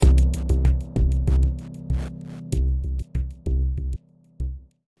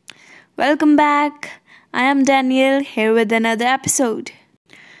Welcome back. I am Daniel here with another episode.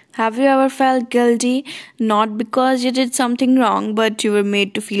 Have you ever felt guilty? Not because you did something wrong, but you were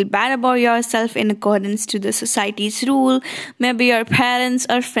made to feel bad about yourself in accordance to the society's rule, maybe your parents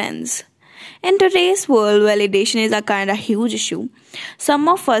or friends. In today's world, validation is a kind of huge issue. Some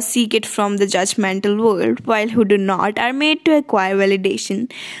of us seek it from the judgmental world, while who do not are made to acquire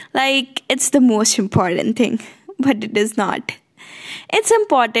validation like it's the most important thing. But it is not. It's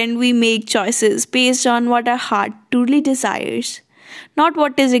important we make choices based on what our heart truly desires, not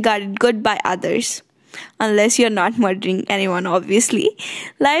what is regarded good by others. Unless you're not murdering anyone, obviously.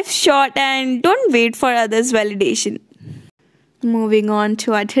 Life's short and don't wait for others' validation. Moving on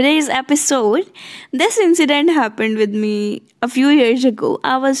to our today's episode. This incident happened with me a few years ago.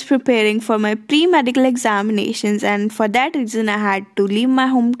 I was preparing for my pre-medical examinations, and for that reason I had to leave my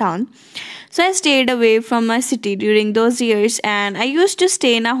hometown. So I stayed away from my city during those years, and I used to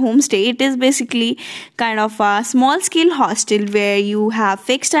stay in a homestay. It is basically kind of a small scale hostel where you have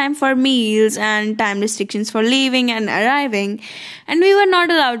fixed time for meals and time restrictions for leaving and arriving. And we were not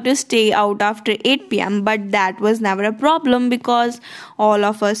allowed to stay out after 8 pm, but that was never a problem because all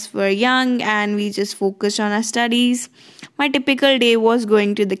of us were young and we just focused on our studies. My typical day was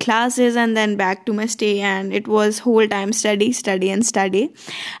going to the classes and then back to my stay, and it was whole time study, study and study.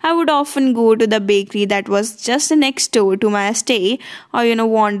 I would often go to the bakery that was just next door to my stay, or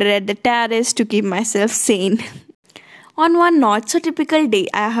wander at the terrace to keep myself sane. On one not so typical day,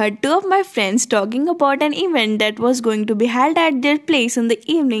 I heard two of my friends talking about an event that was going to be held at their place in the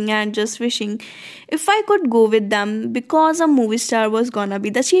evening, and just wishing if I could go with them because a movie star was gonna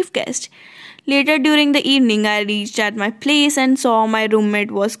be the chief guest. Later during the evening, I reached at my place and saw my roommate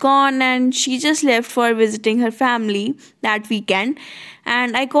was gone and she just left for visiting her family that weekend.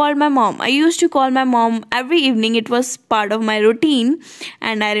 And I called my mom. I used to call my mom every evening. It was part of my routine.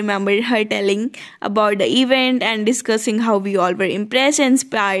 And I remembered her telling about the event and discussing how we all were impressed and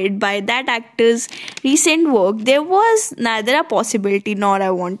inspired by that actor's recent work. There was neither a possibility nor I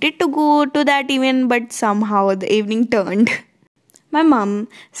wanted to go to that event, but somehow the evening turned. My mom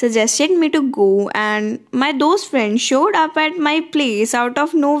suggested me to go, and my those friends showed up at my place out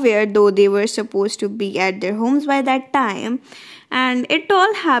of nowhere, though they were supposed to be at their homes by that time. And it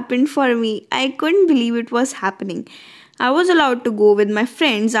all happened for me. I couldn't believe it was happening. I was allowed to go with my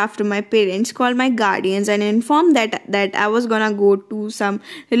friends after my parents called my guardians and informed that I was gonna go to some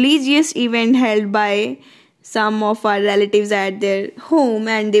religious event held by some of our relatives at their home,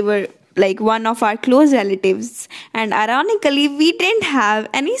 and they were like one of our close relatives, and ironically we didn't have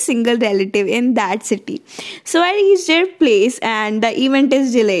any single relative in that city. So I reached their place and the event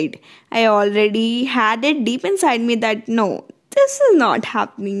is delayed. I already had it deep inside me that no, this is not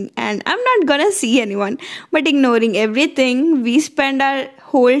happening and I'm not gonna see anyone. But ignoring everything, we spend our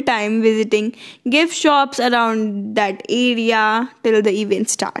whole time visiting gift shops around that area till the event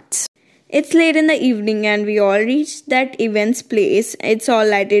starts. It's late in the evening and we all reached that event's place. It's all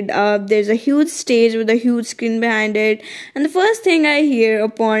lighted up. There's a huge stage with a huge screen behind it. And the first thing I hear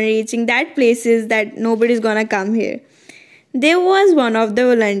upon reaching that place is that nobody's gonna come here. There was one of the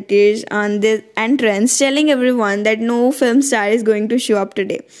volunteers on the entrance telling everyone that no film star is going to show up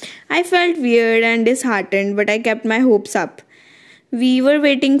today. I felt weird and disheartened, but I kept my hopes up. We were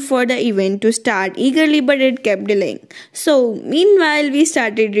waiting for the event to start eagerly, but it kept delaying. So, meanwhile, we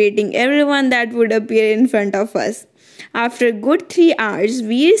started rating everyone that would appear in front of us. After a good 3 hours,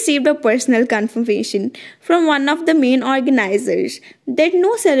 we received a personal confirmation from one of the main organizers that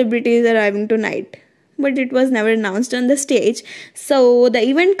no celebrity is arriving tonight. But it was never announced on the stage. So the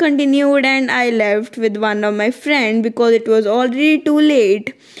event continued and I left with one of my friends because it was already too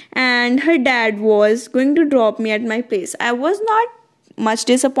late and her dad was going to drop me at my place. I was not much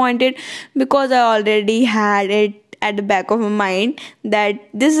disappointed because I already had it at the back of my mind that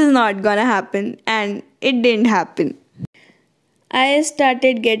this is not gonna happen, and it didn't happen. I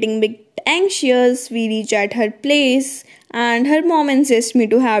started getting a bit anxious. We reached at her place and her mom insisted me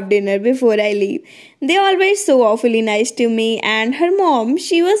to have dinner before I leave. They always so awfully nice to me, and her mom,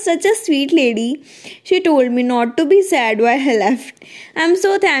 she was such a sweet lady. She told me not to be sad while I left. I'm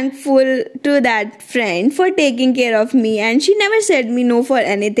so thankful to that friend for taking care of me, and she never said me no for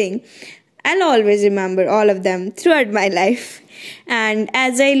anything. I'll always remember all of them throughout my life. And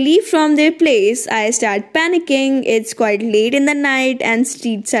as I leave from their place, I start panicking. It's quite late in the night and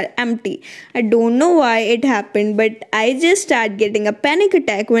streets are empty. I don't know why it happened, but I just start getting a panic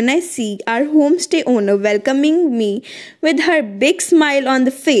attack when I see our homestay owner welcoming me with her big smile on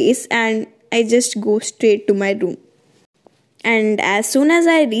the face, and I just go straight to my room. And as soon as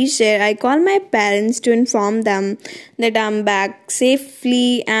I reached there, I called my parents to inform them that I'm back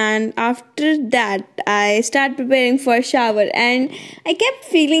safely. And after that, I started preparing for a shower, and I kept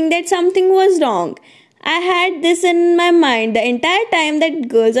feeling that something was wrong. I had this in my mind the entire time that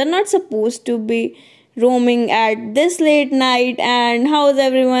girls are not supposed to be roaming at this late night, and how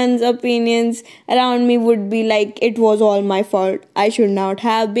everyone's opinions around me would be like it was all my fault. I should not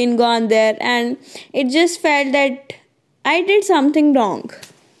have been gone there, and it just felt that I did something wrong.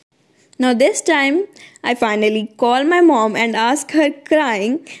 Now, this time, I finally called my mom and asked her,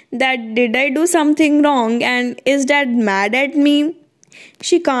 crying, that did I do something wrong and is dad mad at me?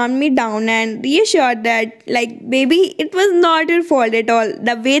 She calmed me down and reassured that, like, baby, it was not your fault at all,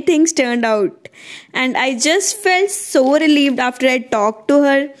 the way things turned out. And I just felt so relieved after I talked to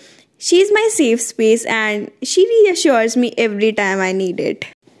her. She's my safe space and she reassures me every time I need it.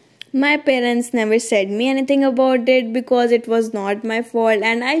 My parents never said me anything about it because it was not my fault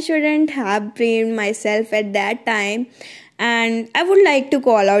and I shouldn't have blamed myself at that time. And I would like to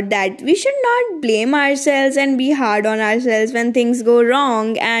call out that we should not blame ourselves and be hard on ourselves when things go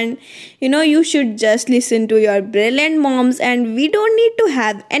wrong. And you should just listen to your brilliant moms, and we don't need to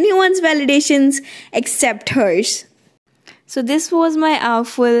have anyone's validations except hers. So, this was my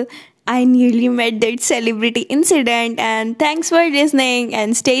awful I nearly met that celebrity incident, and thanks for listening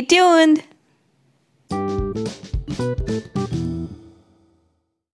and stay tuned.